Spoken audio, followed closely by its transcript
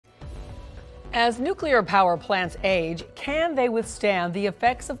As nuclear power plants age, can they withstand the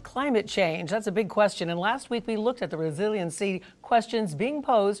effects of climate change? That's a big question. And last week we looked at the resiliency questions being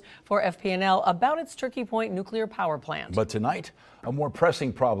posed for FP&L about its Turkey Point nuclear power plant. But tonight, a more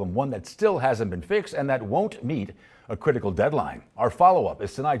pressing problem, one that still hasn't been fixed and that won't meet a critical deadline. Our follow-up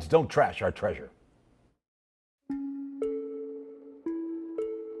is tonight's Don't Trash Our Treasure.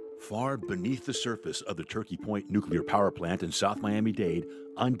 Far beneath the surface of the Turkey Point nuclear power plant in South Miami-Dade,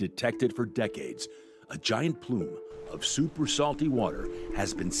 undetected for decades, a giant plume of super salty water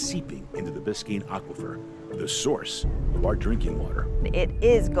has been seeping into the Biscayne aquifer, the source of our drinking water. It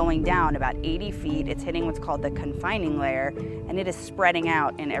is going down about 80 feet. It's hitting what's called the confining layer, and it is spreading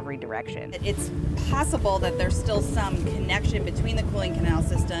out in every direction. It's possible that there's still some connection between the cooling canal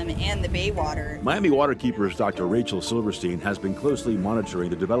system and the bay water. Miami Waterkeeper's Dr. Rachel Silverstein has been closely monitoring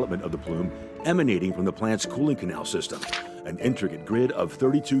the development of the plume emanating from the plant's cooling canal system, an intricate grid of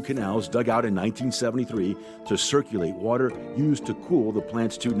 32 canals dug out in 1973 to circulate water used to cool the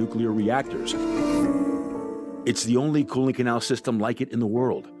plant's 2 nuclear reactors. It's the only cooling canal system like it in the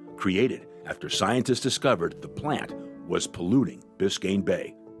world, created after scientists discovered the plant was polluting Biscayne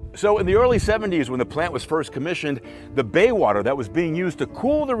Bay. So in the early 70s, when the plant was first commissioned, the bay water that was being used to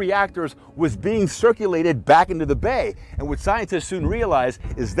cool the reactors was being circulated back into the bay. And what scientists soon realized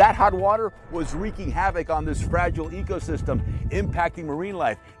is that hot water was wreaking havoc on this fragile ecosystem, impacting marine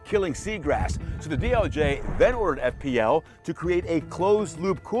life, killing seagrass. So the DOJ then ordered FPL to create a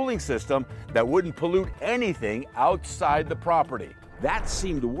closed-loop cooling system that wouldn't pollute anything outside the property. That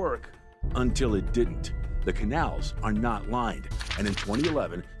seemed to work until it didn't. The canals are not lined. And in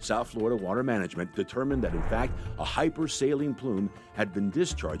 2011, South Florida Water Management determined that, in fact, a hypersaline plume had been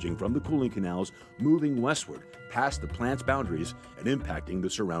discharging from the cooling canals, moving westward past the plant's boundaries and impacting the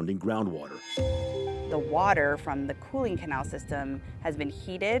surrounding groundwater. The water from the cooling canal system has been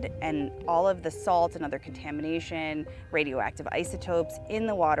heated, and all of the salt and other contamination, radioactive isotopes in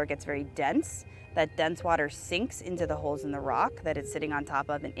the water gets very dense. That dense water sinks into the holes in the rock that it's sitting on top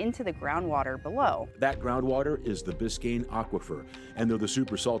of and into the groundwater below. That groundwater is the Biscayne aquifer, and though the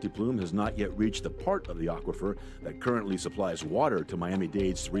super salty plume has not yet reached the part of the aquifer that currently supplies water to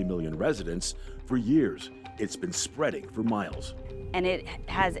Miami-Dade's 3 million residents, for years it's been spreading for miles. And it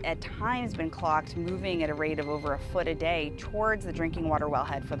has at times been clocked moving at a rate of over a foot a day towards the drinking water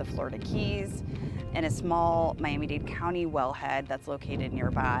wellhead for the Florida Keys and a small Miami-Dade County wellhead that's located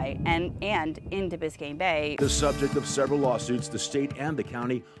nearby and into Biscayne Bay. The subject of several lawsuits, the state and the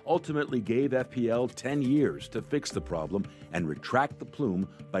county ultimately gave FPL 10 years to fix the problem and retract the plume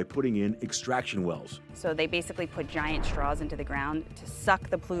by putting in extraction wells. So they basically put giant straws into the ground to suck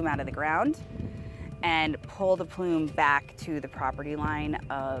the plume out of the ground and pull the plume back to the property line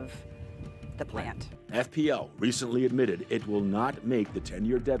of the plant. FPL recently admitted it will not make the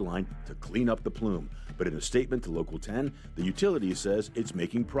 10-year deadline to clean up the plume. But in a statement to Local 10, the utility says it's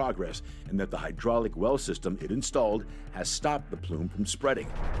making progress and that the hydraulic well system it installed has stopped the plume from spreading.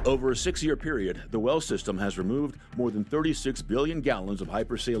 Over a 6-year period, the well system has removed more than 36 billion gallons of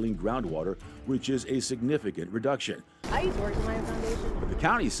hypersaline groundwater, which is a significant reduction. I used to work in my foundation. But the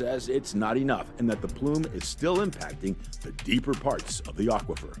county says it's not enough and that the plume is still impacting the deeper parts of the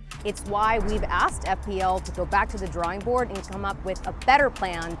aquifer. It's why we've asked FPL to go back to the drawing board and come up with a better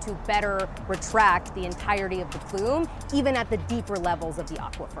plan to better retract the entirety of the plume, even at the deeper levels of the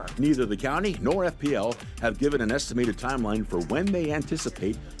aquifer. Neither the county nor FPL have given an estimated timeline for when they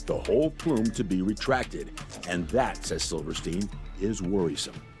anticipate the whole plume to be retracted. And that, says Silverstein, is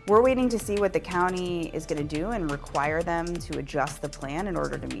worrisome. We're waiting to see what the county is going to do and require them to adjust the plan in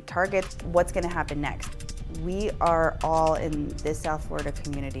order to meet targets. What's going to happen next? We are all in this South Florida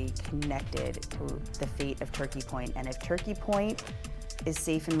community connected to the fate of Turkey Point. And if Turkey Point is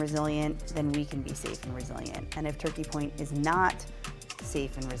safe and resilient, then we can be safe and resilient. And if Turkey Point is not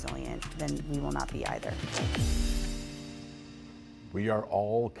safe and resilient, then we will not be either. We are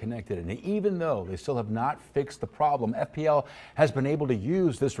all connected, and even though they still have not fixed the problem, FPL has been able to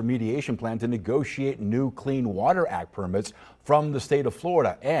use this remediation plan to negotiate new Clean Water Act permits from the state of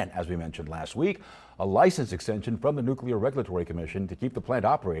Florida, and as we mentioned last week, a license extension from the Nuclear Regulatory Commission to keep the plant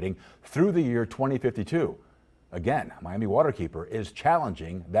operating through the year 2052. Again, Miami Waterkeeper is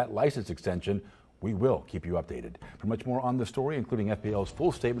challenging that license extension. We will keep you updated. For much more on the story, including FPL's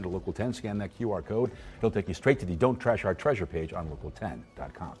full statement to Local 10, scan that QR code. It'll take you straight to the Don't Trash Our Treasure page on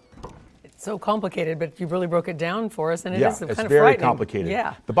local10.com. So complicated, but you really broke it down for us, and Yeah, it's kind it's of very frightening. complicated.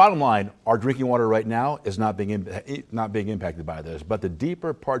 Yeah. The bottom line, our drinking water right now is not being impacted by this, but the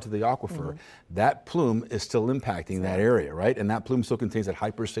deeper parts of the aquifer, that plume is still impacting that area, right? And that plume still contains that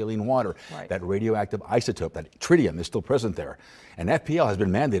hypersaline water, that radioactive isotope, that tritium is still present there. And FPL has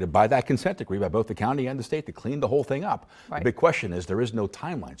been mandated by that consent decree by both the county and the state to clean the whole thing up. The big question is there is no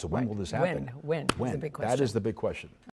timeline. So when will this happen? When is the big question. That is the big question.